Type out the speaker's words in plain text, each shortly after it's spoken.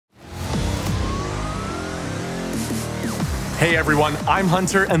Hey everyone, I'm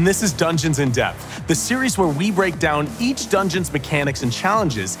Hunter, and this is Dungeons in Depth, the series where we break down each dungeon's mechanics and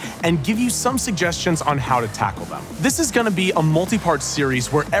challenges and give you some suggestions on how to tackle them. This is going to be a multi-part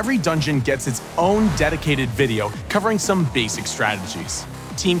series where every dungeon gets its own dedicated video covering some basic strategies,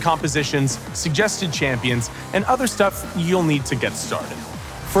 team compositions, suggested champions, and other stuff you'll need to get started.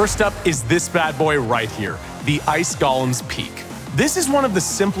 First up is this bad boy right here, the Ice Golem Peak. This is one of the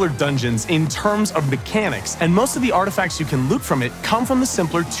simpler dungeons in terms of mechanics, and most of the artifacts you can loot from it come from the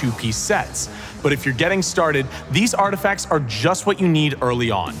simpler two-piece sets. But if you're getting started, these artifacts are just what you need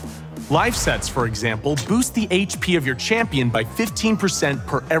early on. Life sets, for example, boost the HP of your champion by 15%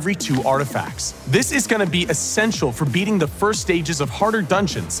 per every 2 artifacts. This is going to be essential for beating the first stages of harder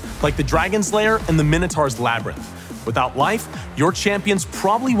dungeons, like the Dragon's Lair and the Minotaur's Labyrinth. Without life, your champions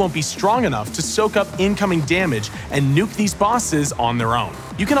probably won't be strong enough to soak up incoming damage and nuke these bosses on their own.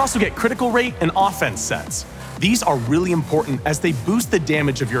 You can also get critical rate and offense sets. These are really important as they boost the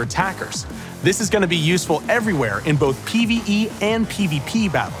damage of your attackers. This is going to be useful everywhere in both PvE and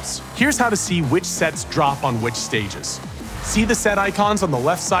PvP battles. Here's how to see which sets drop on which stages. See the set icons on the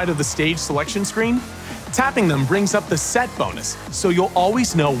left side of the stage selection screen? Tapping them brings up the set bonus, so you'll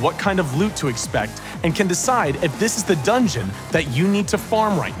always know what kind of loot to expect and can decide if this is the dungeon that you need to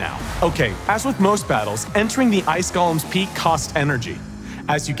farm right now. Okay, as with most battles, entering the Ice Golem Peak costs energy.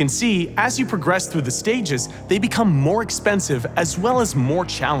 As you can see, as you progress through the stages, they become more expensive as well as more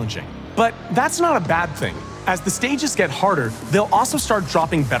challenging. But that's not a bad thing. As the stages get harder, they'll also start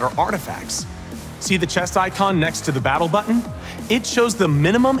dropping better artifacts. See the chest icon next to the battle button? It shows the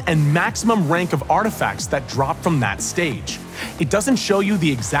minimum and maximum rank of artifacts that drop from that stage. It doesn't show you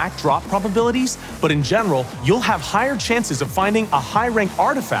the exact drop probabilities, but in general, you'll have higher chances of finding a high-rank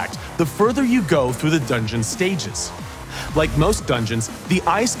artifact the further you go through the dungeon stages. Like most dungeons, the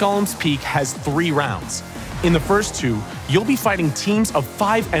Ice Golem Peak has 3 rounds. In the first 2, you'll be fighting teams of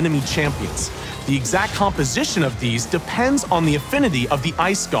 5 enemy champions. The exact composition of these depends on the affinity of the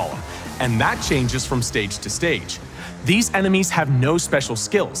Ice Golem, and that changes from stage to stage. These enemies have no special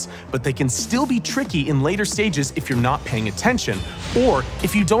skills, but they can still be tricky in later stages if you're not paying attention, or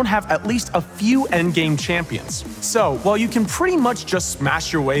if you don't have at least a few endgame champions. So, while you can pretty much just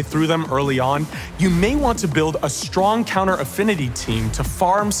smash your way through them early on, you may want to build a strong counter-affinity team to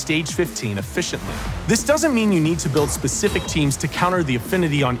farm stage 15 efficiently. This doesn't mean you need to build specific teams to counter the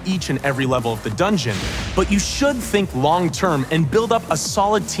affinity on each and every level of the dungeon, but you should think long-term and build up a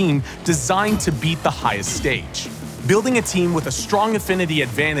solid team designed to beat the highest stage. Building a team with a strong affinity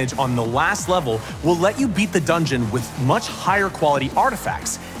advantage on the last level will let you beat the dungeon with much higher quality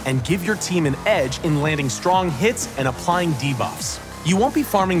artifacts and give your team an edge in landing strong hits and applying debuffs. You won't be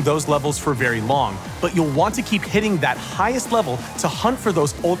farming those levels for very long, but you'll want to keep hitting that highest level to hunt for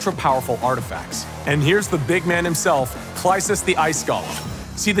those ultra-powerful artifacts. And here's the big man himself, Klyssus the Ice Golem.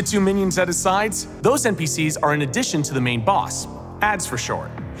 See the 2 minions at his sides? Those NPCs are in addition to the main boss, ads for short.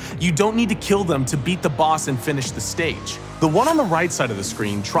 You don't need to kill them to beat the boss and finish the stage. The one on the right side of the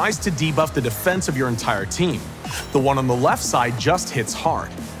screen tries to debuff the defense of your entire team. The one on the left side just hits hard.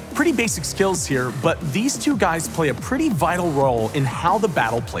 Pretty basic skills here, but these 2 guys play a pretty vital role in how the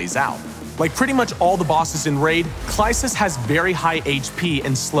battle plays out. Like pretty much all the bosses in Raid, Klyssus has very high HP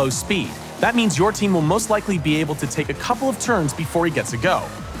and slow speed. That means your team will most likely be able to take a couple of turns before he gets a go.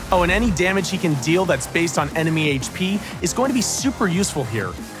 Oh, and any damage he can deal that's based on enemy HP is going to be super useful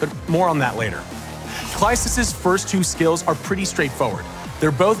here, but more on that later. Klyssus' first 2 skills are pretty straightforward.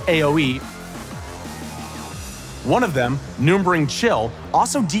 They're both AoE. One of them, Numbering Chill,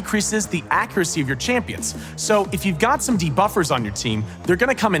 also decreases the accuracy of your champions, so if you've got some debuffers on your team, they're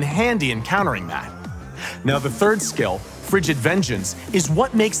going to come in handy in countering that. Now the third skill, Frigid Vengeance, is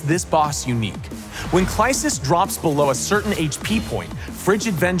what makes this boss unique. When Klyssus drops below a certain HP point,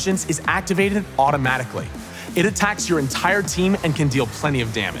 Frigid Vengeance is activated automatically. It attacks your entire team and can deal plenty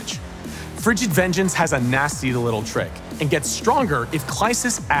of damage. Frigid Vengeance has a nasty little trick, and gets stronger if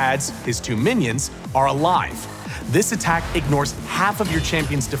Klyssus adds his 2 minions are alive. This attack ignores half of your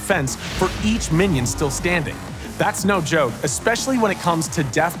champion's defense for each minion still standing. That's no joke, especially when it comes to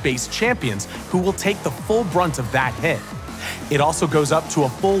death-based champions who will take the full brunt of that hit. It also goes up to a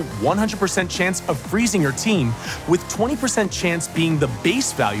full 100% chance of freezing your team, with 20% chance being the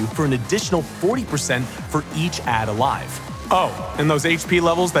base value for an additional 40% for each add alive. Oh, and those HP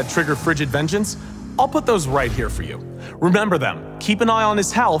levels that trigger Frigid Vengeance? I'll put those right here for you. Remember them, keep an eye on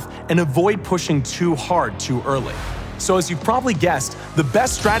his health, and avoid pushing too hard too early. So as you've probably guessed, the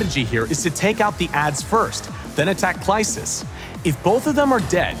best strategy here is to take out the adds first, then attack Klyssus. If both of them are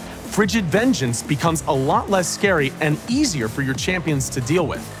dead, Frigid Vengeance becomes a lot less scary and easier for your champions to deal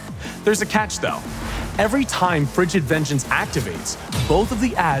with. There's a catch though. Every time Frigid Vengeance activates, both of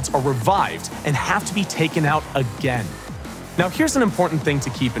the adds are revived and have to be taken out again. Now here's an important thing to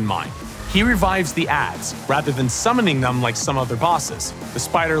keep in mind. He revives the adds, rather than summoning them like some other bosses, the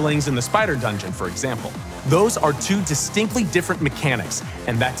Spiderlings in the Spider Dungeon, for example. Those are two distinctly different mechanics,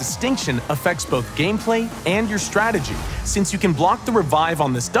 and that distinction affects both gameplay and your strategy, since you can block the revive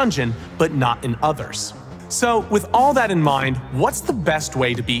on this dungeon, but not in others. So, with all that in mind, what's the best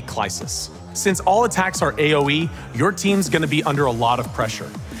way to beat Klyssus? Since all attacks are AoE, your team's gonna be under a lot of pressure.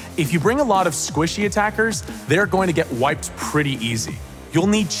 If you bring a lot of squishy attackers, they're going to get wiped pretty easy. You'll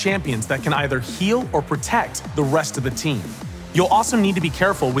need champions that can either heal or protect the rest of the team. You'll also need to be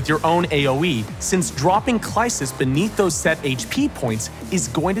careful with your own AoE, since dropping Klyssus beneath those set HP points is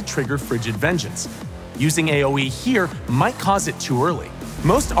going to trigger Frigid Vengeance. Using AoE here might cause it too early.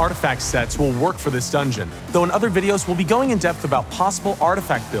 Most artifact sets will work for this dungeon, though in other videos we'll be going in depth about possible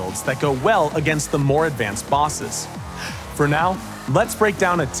artifact builds that go well against the more advanced bosses. For now, let's break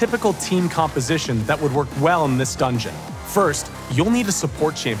down a typical team composition that would work well in this dungeon. First, you'll need a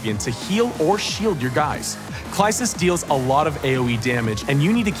support champion to heal or shield your guys. Klyssus deals a lot of AoE damage, and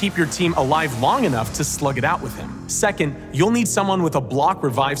you need to keep your team alive long enough to slug it out with him. Second, you'll need someone with a block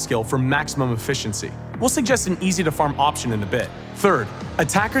revive skill for maximum efficiency. We'll suggest an easy-to-farm option in a bit. Third,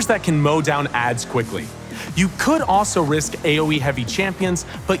 attackers that can mow down adds quickly. You could also risk AoE-heavy champions,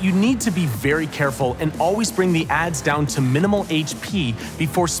 but you need to be very careful and always bring the adds down to minimal HP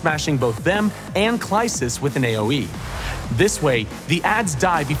before smashing both them and Klyssus with an AoE. This way, the adds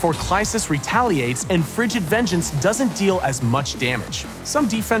die before Klyssus retaliates and Frigid Vengeance doesn't deal as much damage. Some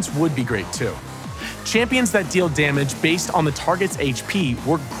defense would be great too. Champions that deal damage based on the target's HP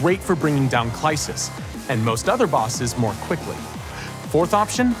work great for bringing down Klyssus, and most other bosses more quickly. Fourth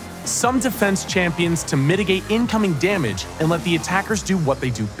option? Some defense champions to mitigate incoming damage and let the attackers do what they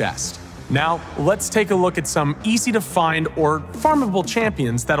do best. Now, let's take a look at some easy-to-find or farmable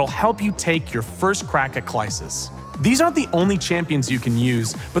champions that'll help you take your first crack at Klyssus. These aren't the only champions you can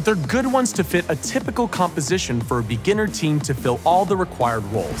use, but they're good ones to fit a typical composition for a beginner team to fill all the required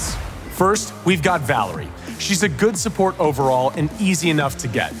roles. First, we've got Valerie. She's a good support overall and easy enough to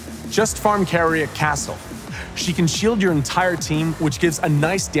get. Just farm carry at Castle. She can shield your entire team, which gives a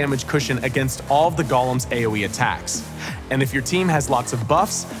nice damage cushion against all of the Golem's AoE attacks. And if your team has lots of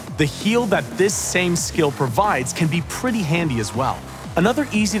buffs, the heal that this same skill provides can be pretty handy as well. Another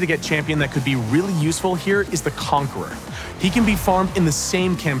easy-to-get champion that could be really useful here is the Conqueror. He can be farmed in the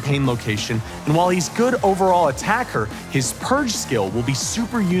same campaign location, and while he's good overall attacker, his Purge skill will be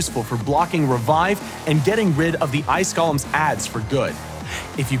super useful for blocking revive and getting rid of the Ice Golem's adds for good.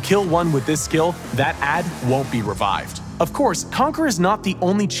 If you kill one with this skill, that add won't be revived. Of course, Conqueror is not the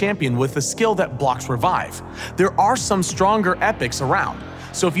only champion with a skill that blocks revive. There are some stronger epics around,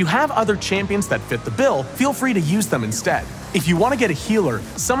 so if you have other champions that fit the bill, feel free to use them instead. If you want to get a healer,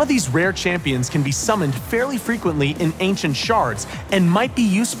 some of these rare champions can be summoned fairly frequently in Ancient Shards and might be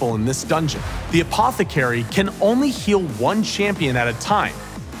useful in this dungeon. The Apothecary can only heal one champion at a time,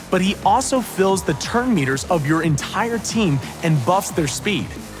 but he also fills the turn meters of your entire team and buffs their speed.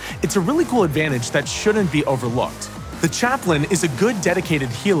 It's a really cool advantage that shouldn't be overlooked. The Chaplain is a good dedicated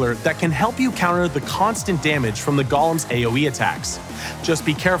healer that can help you counter the constant damage from the Golem's AoE attacks. Just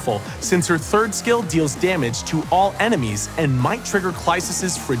be careful, since her third skill deals damage to all enemies and might trigger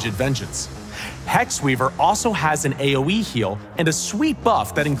Klyssus' Frigid Vengeance. Hexweaver also has an AoE heal and a sweet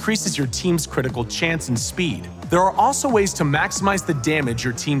buff that increases your team's critical chance and speed. There are also ways to maximize the damage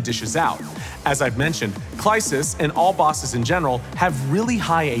your team dishes out. As I've mentioned, Klyssus and all bosses in general have really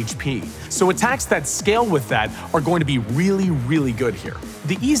high HP, so attacks that scale with that are going to be really good here.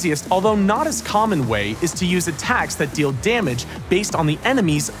 The easiest, although not as common way, is to use attacks that deal damage based on the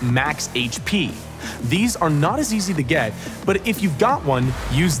enemy's max HP. These are not as easy to get, but if you've got one,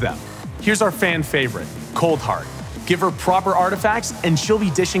 use them. Here's our fan favorite, Coldheart. Give her proper artifacts and she'll be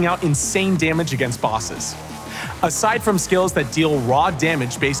dishing out insane damage against bosses. Aside from skills that deal raw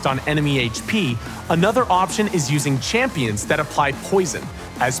damage based on enemy HP, another option is using champions that apply poison,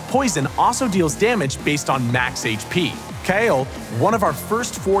 as poison also deals damage based on max HP. Kael, one of our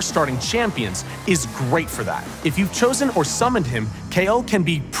first 4 starting champions, is great for that. If you've chosen or summoned him, Kael can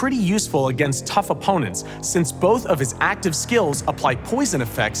be pretty useful against tough opponents, since both of his active skills apply poison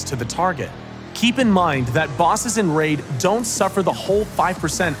effects to the target. Keep in mind that bosses in Raid don't suffer the whole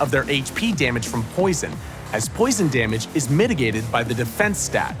 5% of their HP damage from poison, as poison damage is mitigated by the defense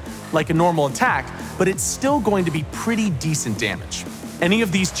stat, like a normal attack, but it's still going to be pretty decent damage. Any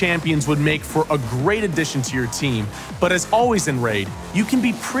of these champions would make for a great addition to your team, but as always in Raid, you can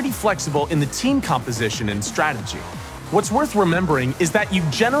be pretty flexible in the team composition and strategy. What's worth remembering is that you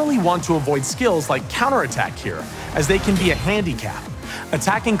generally want to avoid skills like counterattack here, as they can be a handicap.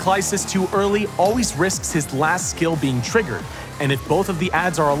 Attacking Klyssus too early always risks his last skill being triggered, and if both of the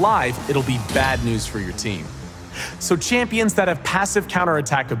adds are alive, it'll be bad news for your team. So champions that have passive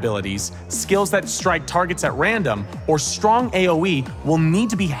counterattack abilities, skills that strike targets at random, or strong AoE will need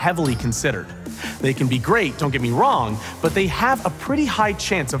to be heavily considered. They can be great, don't get me wrong, but they have a pretty high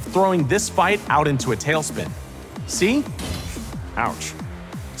chance of throwing this fight out into a tailspin. See? Ouch.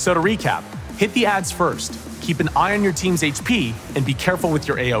 So to recap, hit the adds first, keep an eye on your team's HP, and be careful with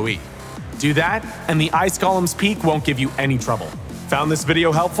your AoE. Do that, and the Ice Golem's Peak won't give you any trouble. Found this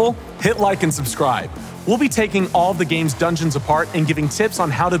video helpful? Hit like and subscribe. We'll be taking all of the game's dungeons apart and giving tips on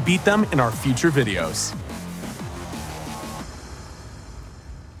how to beat them in our future videos.